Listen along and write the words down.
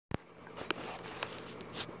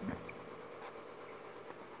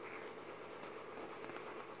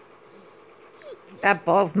That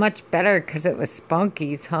ball's much better because it was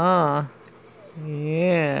Spunky's, huh?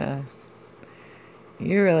 Yeah.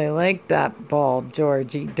 You really like that ball,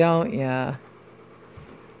 Georgie, don't ya?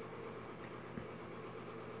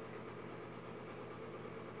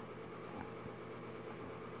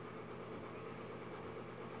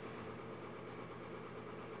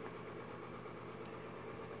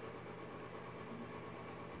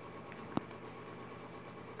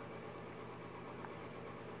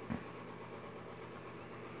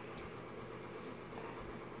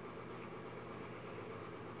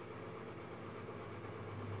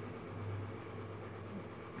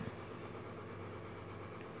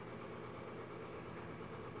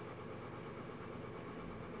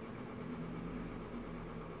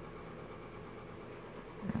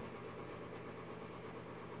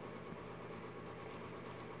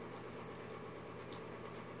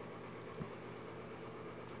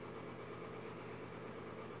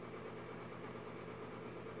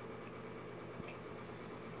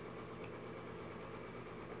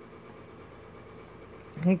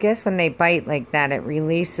 I guess when they bite like that, it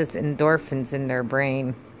releases endorphins in their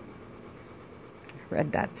brain. I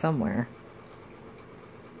read that somewhere.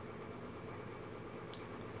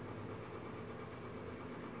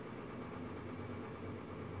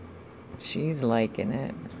 She's liking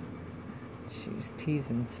it. She's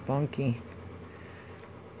teasing Spunky.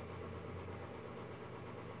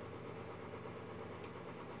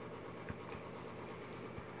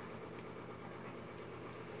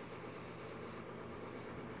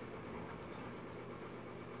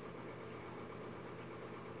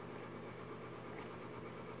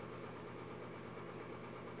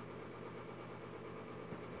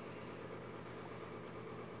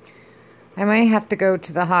 I might have to go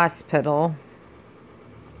to the hospital.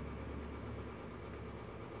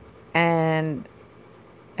 And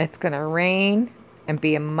it's going to rain and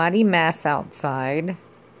be a muddy mess outside.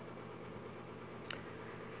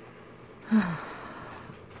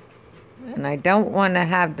 And I don't want to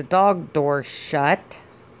have the dog door shut.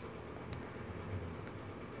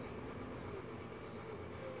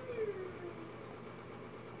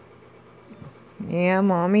 Yeah,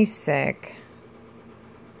 Mommy's sick.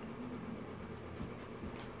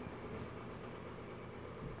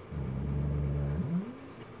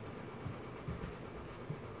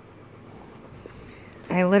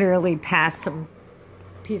 I literally passed some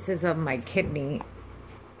pieces of my kidney.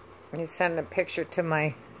 He sent a picture to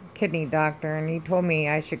my kidney doctor and he told me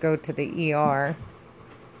I should go to the ER.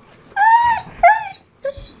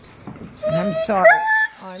 I'm sorry.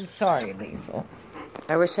 I'm sorry, Liesel.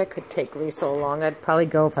 I wish I could take Liesel along. I'd probably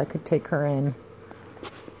go if I could take her in.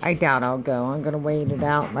 I doubt I'll go. I'm going to wait it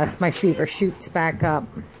out unless my fever shoots back up.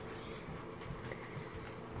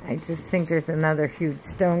 I just think there's another huge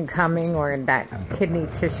stone coming, or that kidney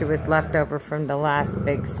tissue was left over from the last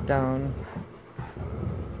big stone.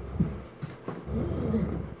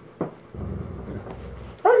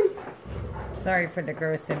 Sorry for the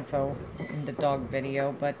gross info in the dog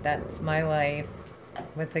video, but that's my life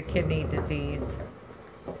with a kidney disease.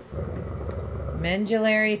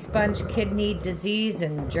 Medullary sponge kidney disease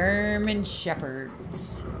in German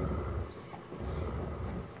Shepherds.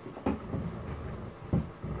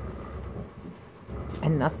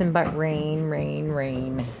 And nothing but rain, rain,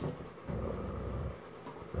 rain.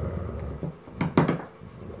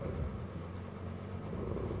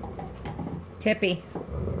 Tippy.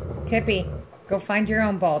 Tippy. Go find your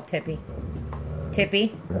own ball, Tippy.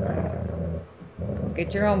 Tippy. Go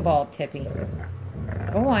get your own ball, Tippy.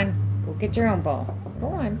 Go on. Go get your own ball. Go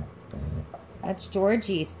on. That's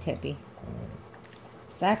Georgie's, Tippy.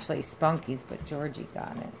 It's actually Spunky's, but Georgie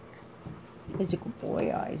got it. He's a good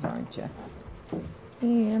boy eyes, aren't you?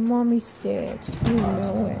 Yeah, Mommy's sick. You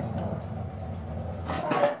know it.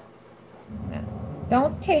 No.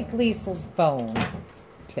 Don't take Liesel's bone,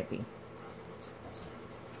 Tippy.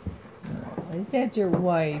 Oh, is that your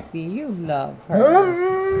wifey? You love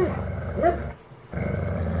her.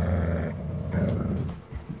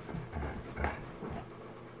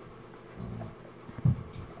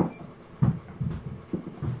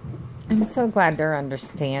 I'm so glad they're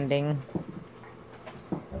understanding.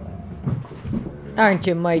 Aren't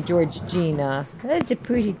you, my Georgina? That's a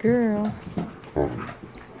pretty girl.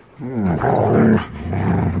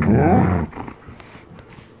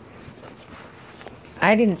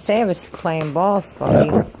 I didn't say I was playing ball,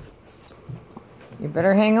 Spunky. You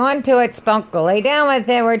better hang on to it, Spunk. Go lay down with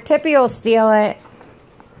it, or Tippy will steal it.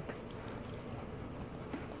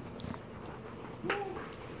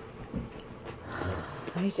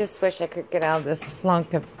 I just wish I could get out of this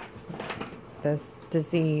flunk of this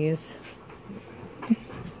disease.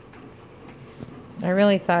 I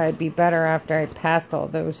really thought I'd be better after I passed all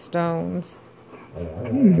those stones.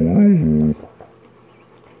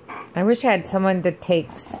 I wish I had someone to take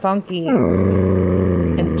Spunky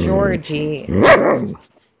and Georgie,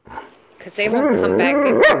 because they won't come back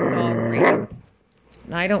if it's all rain.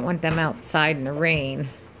 And I don't want them outside in the rain.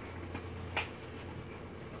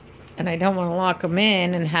 And I don't want to lock them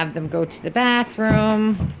in and have them go to the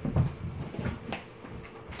bathroom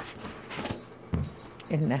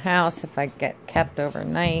in the house if I get kept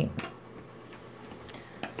overnight.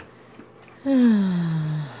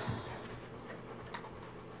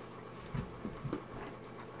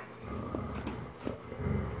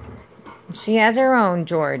 She has her own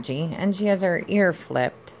Georgie, and she has her ear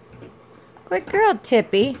flipped. Good girl,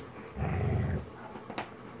 Tippy.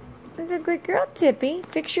 That's a good girl, Tippy.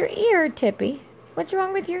 Fix your ear, Tippy. What's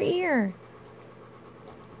wrong with your ear?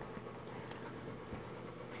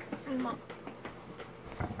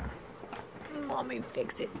 Mommy,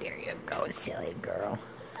 fix it. There you go, silly girl.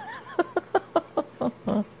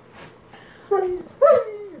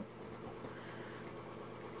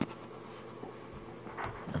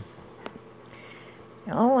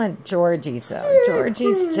 I don't want Georgie's though.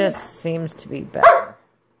 Georgie's just seems to be better.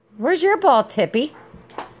 Where's your ball, Tippy?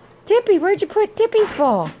 Tippy, where'd you put Tippy's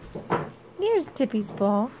ball? Here's Tippy's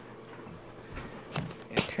ball.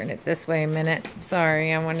 Turn it this way a minute.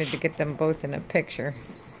 Sorry, I wanted to get them both in a picture.